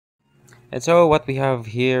And so what we have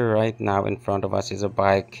here right now in front of us is a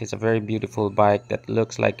bike. It's a very beautiful bike that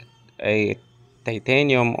looks like a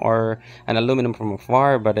titanium or an aluminum from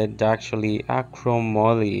afar, but it's actually a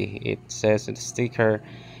chromoly. It says in the sticker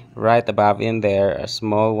right above in there, a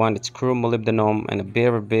small one, it's chrome molybdenum, and a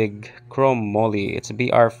very big chrome moly. It's a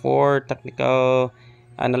BR4 technical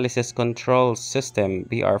analysis control system.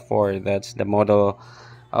 BR4, that's the model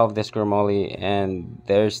of this chromoly. And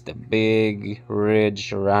there's the big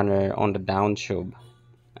ridge runner on the down tube,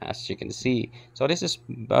 as you can see. So this is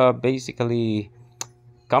basically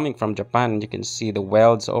coming from Japan. You can see the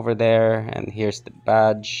welds over there, and here's the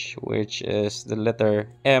badge, which is the letter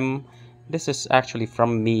M. This is actually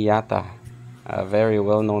from Miyata, a very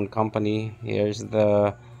well-known company. Here's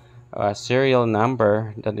the serial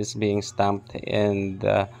number that is being stamped in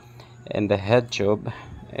the head tube,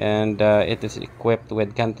 and it is equipped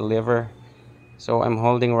with cantilever. So I'm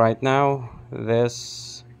holding right now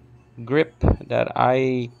this grip that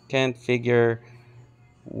I can't figure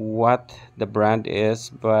what the brand is,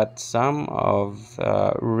 but some of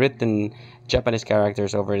written Japanese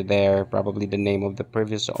characters over there, probably the name of the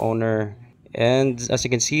previous owner. And as you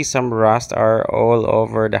can see, some rust are all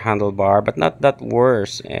over the handlebar, but not that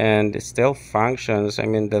worse, and it still functions. I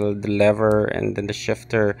mean, the lever and then the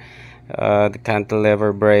shifter, the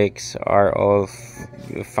cantilever brakes are all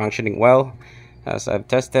functioning well, as I've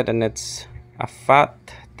tested, and it's a FAT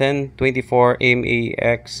 1024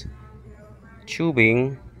 MEX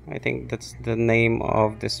tubing. I think that's the name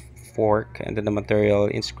of this fork, and then the material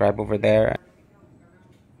inscribed over there.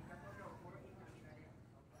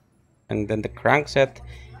 And then the crankset,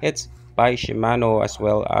 it's by Shimano, as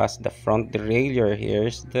well as the front derailleur.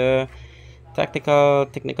 Here's the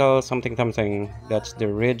technical something something. That's the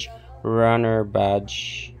ridge runner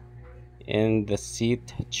badge in the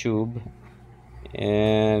seat tube.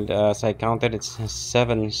 And as I counted, it's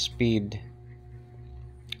 7-speed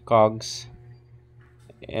cogs.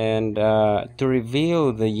 And to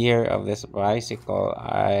reveal the year of this bicycle,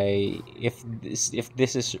 if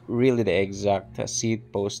this is really the exact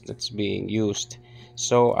seat post that's being used,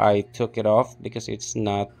 so I took it off because it's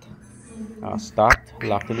not stocked,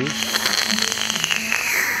 luckily.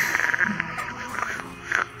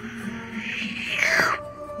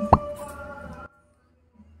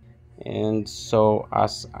 And so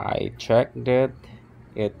as I checked it,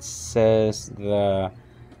 it says the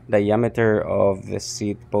diameter of the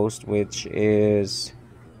seat post, which is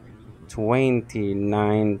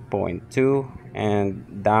 29.2,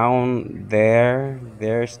 and down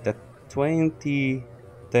there's the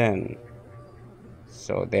 2010.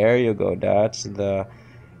 So there you go, that's the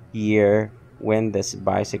year when this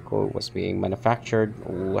bicycle was being manufactured,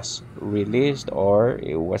 was released, or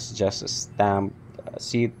it was just a stamped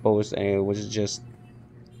seat post and it was just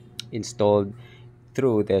installed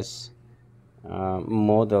through this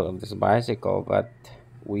model of this bicycle. But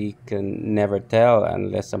we can never tell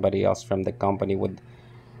unless somebody else from the company would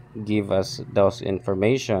give us those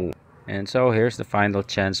information. And so here's the final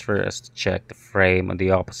chance for us to check the frame on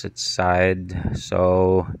the opposite side.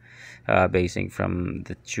 So basing from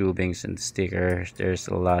the tubings and the stickers, there's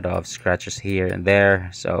a lot of scratches here and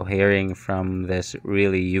there. So hearing from this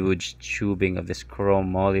really huge tubing of this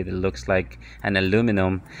chrome moly that looks like an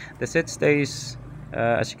aluminum, the seat stays,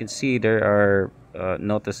 as you can see, there are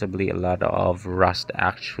noticeably a lot of rust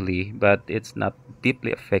actually, but it's not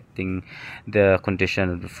deeply affecting the condition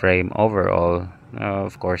of the frame overall.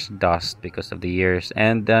 Of course, dust because of the years.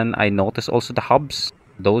 And then I noticed also the hubs.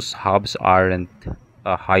 Those hubs aren't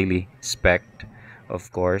highly spec'd,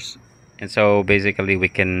 of course. And so basically we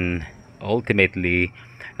can ultimately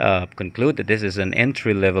conclude that this is an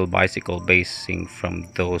entry-level bicycle basing from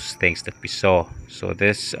those things that we saw. So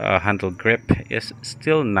this handle grip is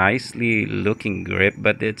still nicely looking grip,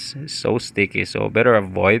 but it's so sticky, so better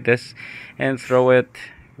avoid this and throw it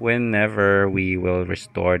whenever we will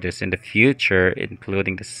restore this in the future,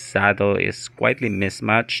 including the saddle is quietly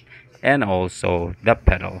mismatched and also the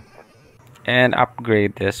pedal, and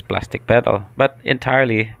upgrade this plastic pedal. But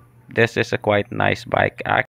entirely, this is a quite nice bike.